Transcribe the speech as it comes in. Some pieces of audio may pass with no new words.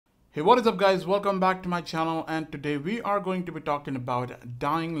Hey, what is up guys? Welcome back to my channel, and today we are going to be talking about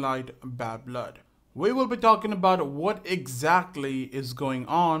Dying Light Bad Blood. We will be talking about what exactly is going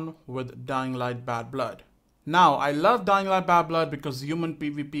on with Dying Light Bad Blood. Now, I love Dying Light Bad Blood because human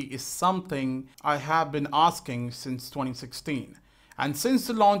PvP is something I have been asking since 2016. And since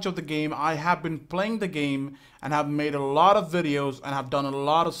the launch of the game, I have been playing the game and have made a lot of videos and have done a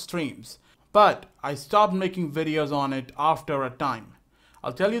lot of streams. But I stopped making videos on it after a time.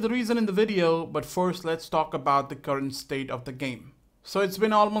 I'll tell you the reason in the video, but first let's talk about the current state of the game. So it's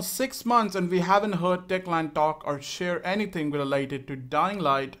been almost 6 months and we haven't heard Techland talk or share anything related to Dying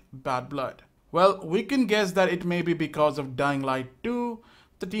Light Bad Blood. Well, we can guess that it may be because of Dying Light 2.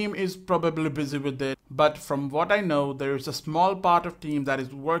 The team is probably busy with it, but from what I know, there is a small part of team that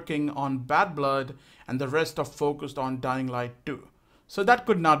is working on Bad Blood and the rest are focused on Dying Light 2. So that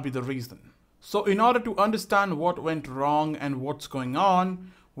could not be the reason. So in order to understand what went wrong and what's going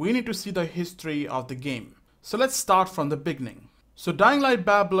on, we need to see the history of the game. So let's start from the beginning. So Dying Light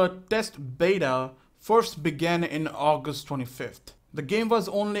Bad Blood test beta first began in August 25th. The game was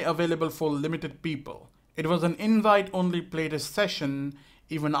only available for limited people. It was an invite-only playtest session.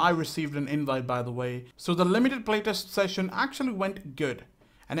 Even I received an invite, by the way. So the limited playtest session actually went good.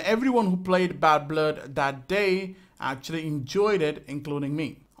 And everyone who played Bad Blood that day actually enjoyed it, including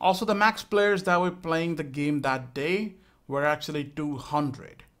me. Also, the max players that were playing the game that day were actually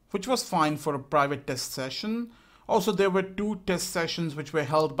 200, which was fine for a private test session. Also, there were 2 test sessions which were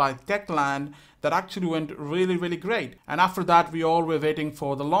held by Techland that actually went really great. And after that, we all were waiting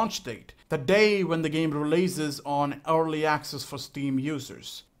for the launch date, the day when the game releases on early access for Steam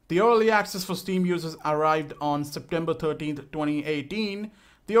users. The early access for Steam users arrived on September 13th, 2018.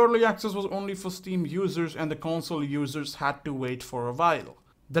 The early access was only for Steam users and the console users had to wait for a while.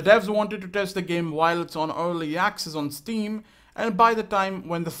 The devs wanted to test the game while it's on early access on Steam, and by the time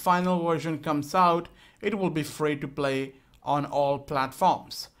when the final version comes out, it will be free to play on all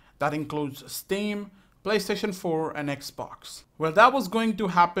platforms. That includes Steam, PlayStation 4 and Xbox. Well, that was going to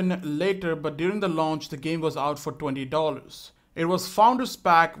happen later, but during the launch the game was out for $20. It was Founders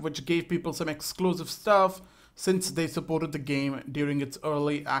Pack, which gave people some exclusive stuff since they supported the game during its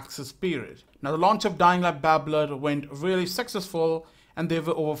early access period. Now the launch of Dying Light Bad Blood went really successful, and there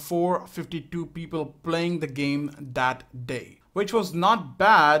were over 452 people playing the game that day, which was not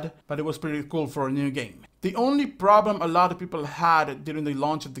bad, but it was pretty cool for a new game. The only problem a lot of people had during the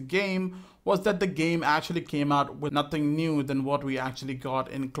launch of the game was that the game actually came out with nothing new than what we actually got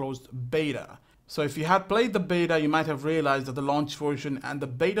in closed beta. So if you had played the beta, you might have realized that the launch version and the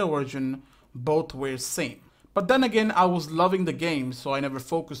beta version both were same. But then again, I was loving the game, so I never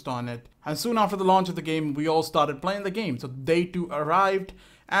focused on it. And soon after the launch of the game, we all started playing the game. So day 2 arrived,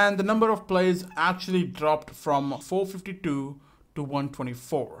 and the number of players actually dropped from 452 to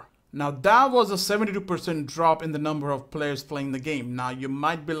 124. Now that was a 72% drop in the number of players playing the game. Now you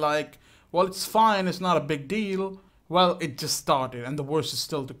might be like, well, it's fine, it's not a big deal. Well, it just started, and the worst is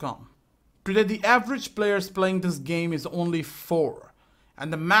still to come. Today, the average players playing this game is only 4.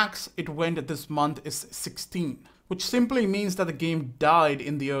 And the max it went this month is 16, which simply means that the game died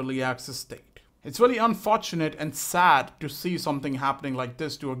in the early access state. It's really unfortunate and sad to see something happening like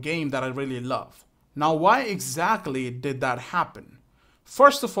this to a game that I really love. Now, why exactly did that happen?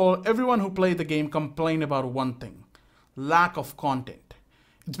 First of all, everyone who played the game complained about one thing: lack of content.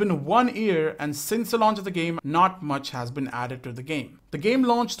 It's been 1 year, and since the launch of the game, not much has been added to the game. The game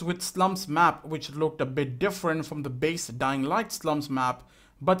launched with Slums map, which looked a bit different from the base Dying Light Slums map,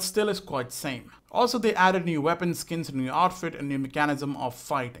 but still is quite same. Also, they added new weapon skins, a new outfit, a new mechanism of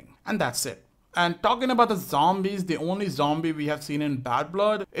fighting. And that's it. And talking about the zombies, the only zombie we have seen in Bad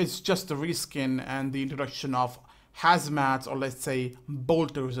Blood is just the reskin and the introduction of hazmats, or let's say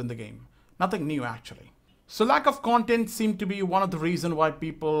bolters, in the game. Nothing new actually. So lack of content seemed to be one of the reasons why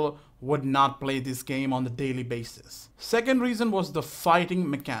people would not play this game on the daily basis. Second reason was the fighting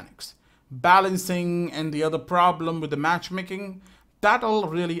mechanics. Balancing and the other problem with the matchmaking, that all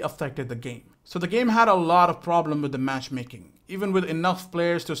really affected the game. So the game had a lot of problem with the matchmaking. Even with enough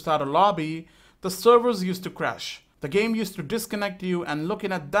players to start a lobby, the servers used to crash. The game used to disconnect you, and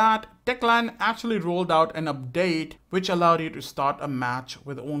looking at that, Techland actually rolled out an update which allowed you to start a match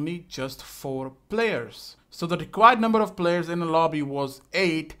with only just 4 players. So the required number of players in a lobby was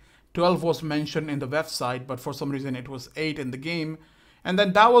 8, 12 was mentioned in the website, but for some reason it was 8 in the game, and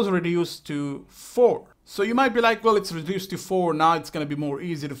then that was reduced to 4. So you might be like, well, it's reduced to 4, now it's going to be more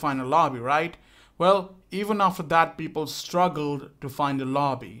easy to find a lobby, right? Well, even after that, people struggled to find a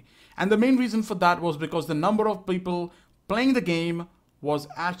lobby. And the main reason for that was because the number of people playing the game was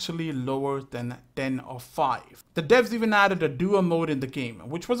actually lower than 10 or 5. The devs even added a duo mode in the game,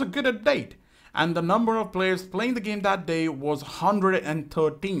 which was a good update. And the number of players playing the game that day was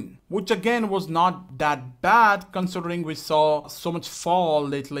 113, which again was not that bad considering we saw so much fall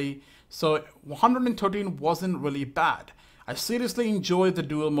lately. So 113 wasn't really bad. I seriously enjoyed the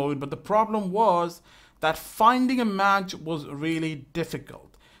duel mode, but the problem was that finding a match was really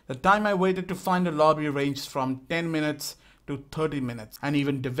difficult. The time I waited to find a lobby ranged from 10 minutes to 30 minutes, and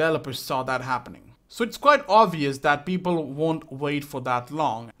even developers saw that happening. So it's quite obvious that people won't wait for that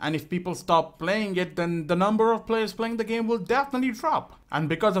long, and if people stop playing it, then the number of players playing the game will definitely drop. And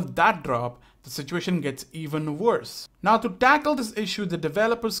because of that drop, the situation gets even worse. Now, to tackle this issue, the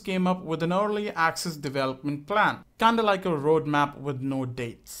developers came up with an early access development plan, kinda like a roadmap with no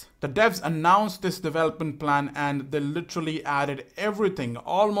dates. The devs announced this development plan and they literally added everything,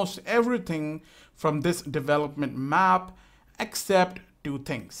 almost everything from this development map except 2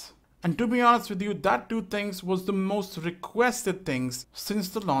 things. And to be honest with you, that 2 things was the most requested things since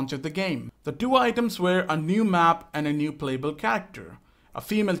the launch of the game. The 2 items were a new map and a new playable character. A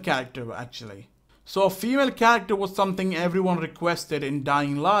female character actually. So a female character was something everyone requested in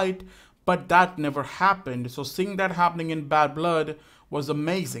Dying Light, but that never happened. So seeing that happening in Bad Blood was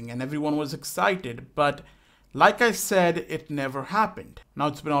amazing and everyone was excited. But like I said, it never happened. Now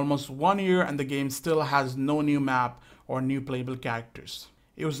it's been almost 1 year and the game still has no new map or new playable characters.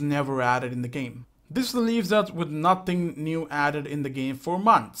 It was never added in the game. This leaves us with nothing new added in the game for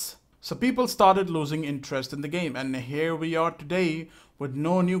months. So people started losing interest in the game, and here we are today with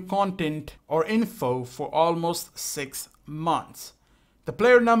no new content or info for almost 6 months. The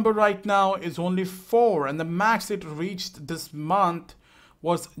player number right now is only 4 and the max it reached this month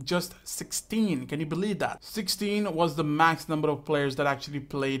was just 16. Can you believe that? 16 was the max number of players that actually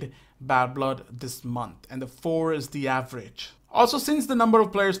played Bad Blood this month, and the 4 is the average. Also, since the number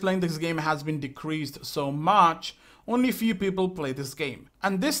of players playing this game has been decreased so much, only few people play this game.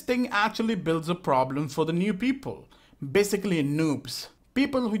 And this thing actually builds a problem for the new people, basically noobs.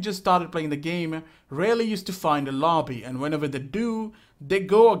 People who just started playing the game rarely used to find a lobby, and whenever they do, they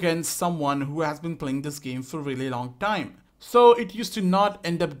go against someone who has been playing this game for a really long time. So it used to not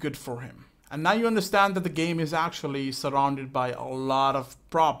end up good for him. And now you understand that the game is actually surrounded by a lot of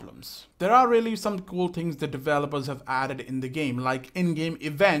problems. There are really some cool things the developers have added in the game, like in-game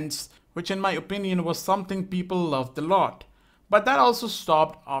events, which in my opinion was something people loved a lot. But that also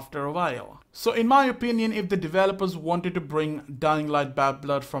stopped after a while. So in my opinion, if the developers wanted to bring Dying Light Bad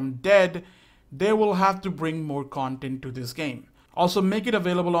Blood from dead, they will have to bring more content to this game. Also make it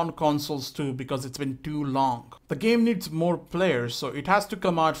available on consoles too, because it's been too long. The game needs more players, so it has to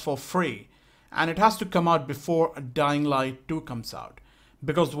come out for free. And it has to come out before Dying Light 2 comes out.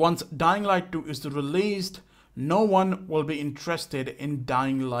 Because once Dying Light 2 is released, no one will be interested in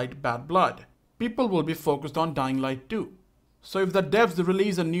Dying Light Bad Blood. People will be focused on Dying Light 2. So if the devs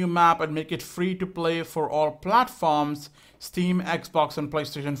release a new map and make it free to play for all platforms, Steam, Xbox and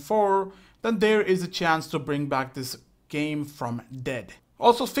PlayStation 4, then there is a chance to bring back this game from dead.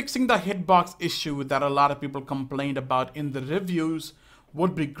 Also, fixing the hitbox issue that a lot of people complained about in the reviews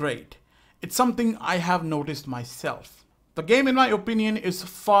would be great. It's something I have noticed myself. The game, in my opinion, is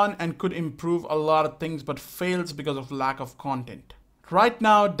fun and could improve a lot of things, but fails because of lack of content. Right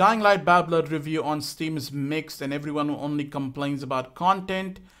now, Dying Light Bad Blood review on Steam is mixed and everyone only complains about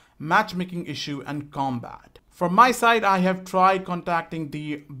content, matchmaking issue and combat. From my side, I have tried contacting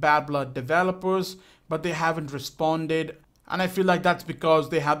the Bad Blood developers, but they haven't responded. And I feel like that's because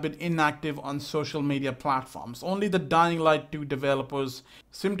they have been inactive on social media platforms. Only the Dying Light 2 developers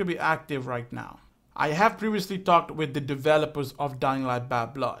seem to be active right now. I have previously talked with the developers of Dying Light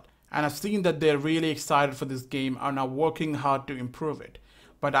Bad Blood, and I've seen that they're really excited for this game and are working hard to improve it.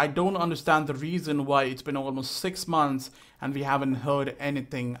 But I don't understand the reason why it's been almost 6 months and we haven't heard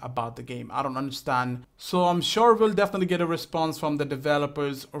anything about the game. I don't understand. So I'm sure we'll definitely get a response from the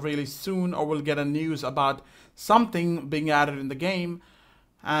developers really soon, or we'll get a news about something being added in the game.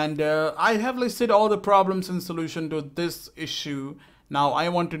 And I have listed all the problems and solution to this issue. Now I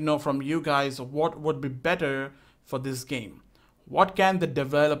want to know from you guys what would be better for this game. What can the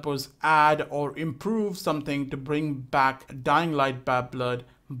developers add or improve something to bring back Dying Light Bad Blood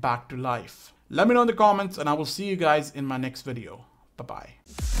back to life? Let me know in the comments and I will see you guys in my next video. Bye-bye.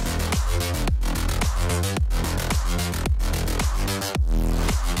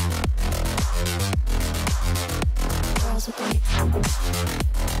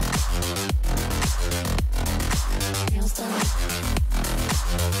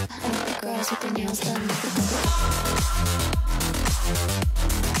 Girls with their nails done.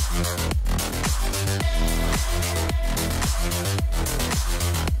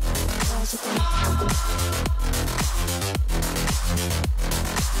 Positive.